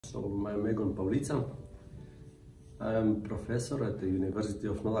So I'm Egon Pavlica. I'm professor at the University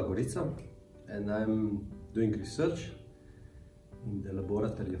of Nova Gorica and I'm doing research in the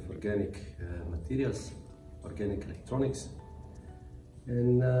laboratory of organic materials, organic electronics.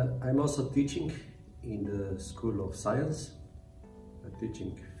 And I'm also teaching in the School of Science. I'm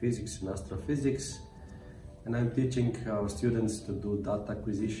teaching physics and astrophysics, and I'm teaching our students to do data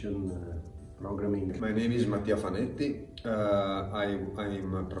acquisition, programming. My name is Mattia Fanetti.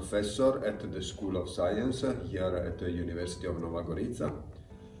 I'm a professor at the School of Science here at the University of Nova Gorica,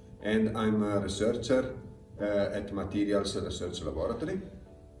 and I'm a researcher at Materials Research Laboratory.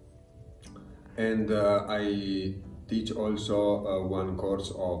 And I teach also one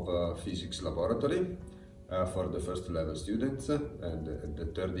course of physics laboratory for the first level students and the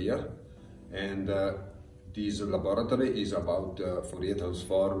third year. And this laboratory is about Fourier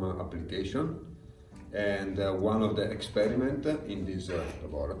transform application, and one of the experiments in this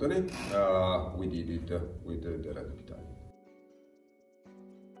laboratory we did it with the Red Pitaya.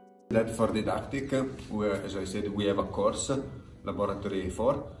 That for didactic, as I said, we have a course, Laboratory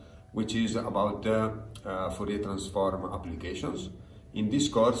 4, which is about Fourier transform applications. In this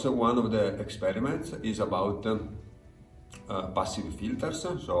course, one of the experiments is about passive filters,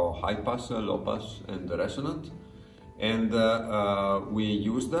 so high pass, low pass and resonant, and we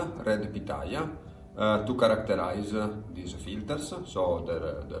used Red Pitaya to characterize these filters, so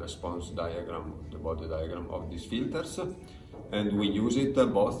the response diagram, the body diagram of these filters, and we use it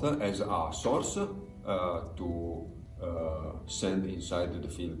both as a source to send inside the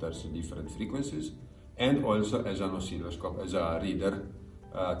filters different frequencies, and also as an oscilloscope, as a reader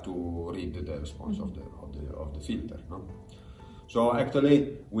to read the response of the filter. No? So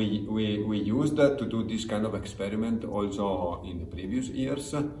actually we used to do this kind of experiment also in the previous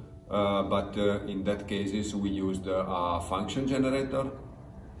years, but in that cases we used a function generator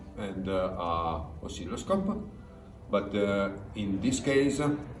and a oscilloscope. But in this case,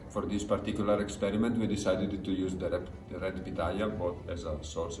 for this particular experiment, we decided to use the Red Pitaya both as a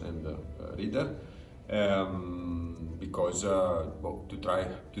source and reader, because to try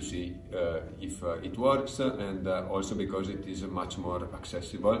to see if it works, and also because it is much more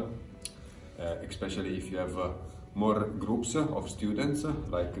accessible, especially if you have more groups of students.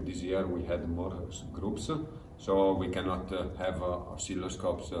 Like this year we had more groups, so we cannot have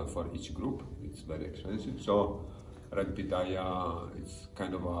oscilloscopes for each group. It's very expensive. So Red Pitaya is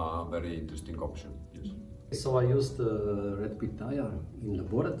kind of a very interesting option. Yes. So I used Red Pitaya in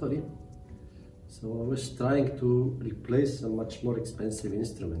laboratory. So I was trying to replace a much more expensive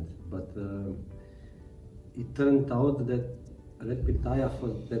instrument, but it turned out that Red Pitaya, for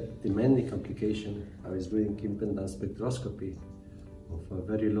that demanding application, I was doing impedance spectroscopy of a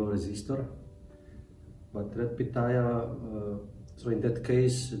very low resistor. But Red Pitaya, so in that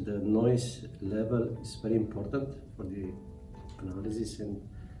case, the noise level is very important for the analysis, and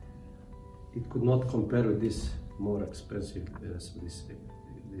it could not compare with this more expensive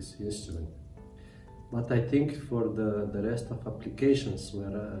this instrument. But I think for the rest of applications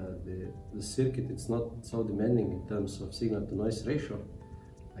where the circuit is not so demanding in terms of signal to noise ratio,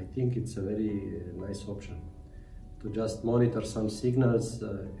 I think it's a very nice option. To just monitor some signals,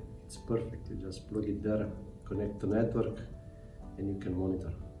 it's perfect. You just plug it there, connect to network, and you can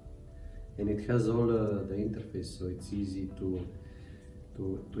monitor. And it has all the interface, so it's easy to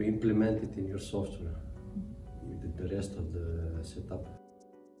implement it in your software with the rest of the setup.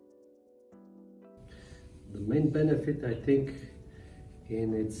 The main benefit, I think,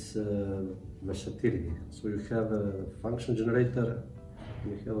 in its versatility. So you have a function generator,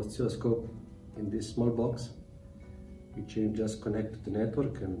 and you have an oscilloscope in this small box, which you just connect to the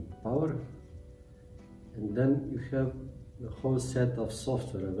network and power. And then you have the whole set of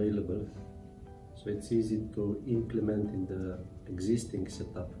software available, so it's easy to implement in the existing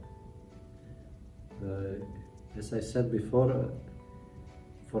setup. As I said before,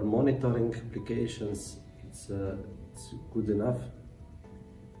 for monitoring applications, it's good enough,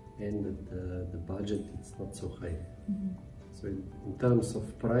 and the budget is not so high. Mm-hmm. So in terms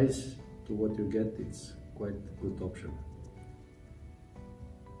of price to what you get, it's quite a good option.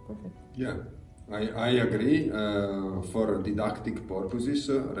 Perfect. Yeah, I agree. For didactic purposes,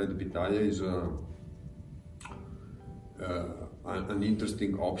 Red Pitaya is an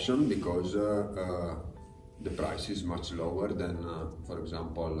interesting option because the price is much lower than, for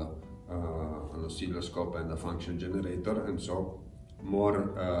example, an oscilloscope and a function generator, and so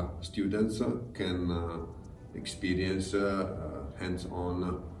more students can experience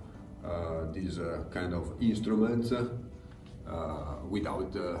hands-on these kind of instruments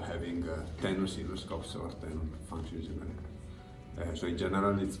without having 10 oscilloscopes or 10 function generators. So in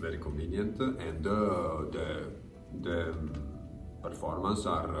general, it's very convenient, and the performance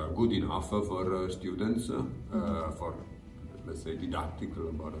are good enough for students for, let's say, didactic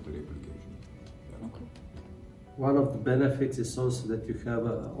laboratory application. Yeah. Okay. One of the benefits is also that you have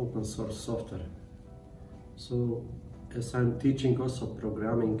open source software. So as I'm teaching also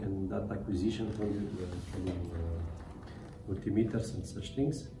programming and data acquisition from multimeters and such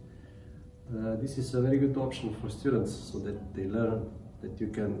things, this is a very good option for students, so that they learn that you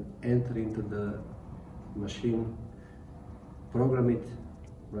can enter into the machine, program it,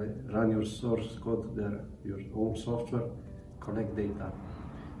 right? Run your source code there, your own software, collect data.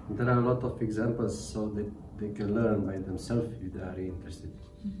 And there are a lot of examples so that they can learn by themselves if they are interested.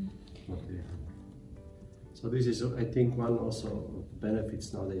 So this is, I think, one also of the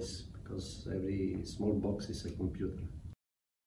benefits nowadays, because every small box is a computer.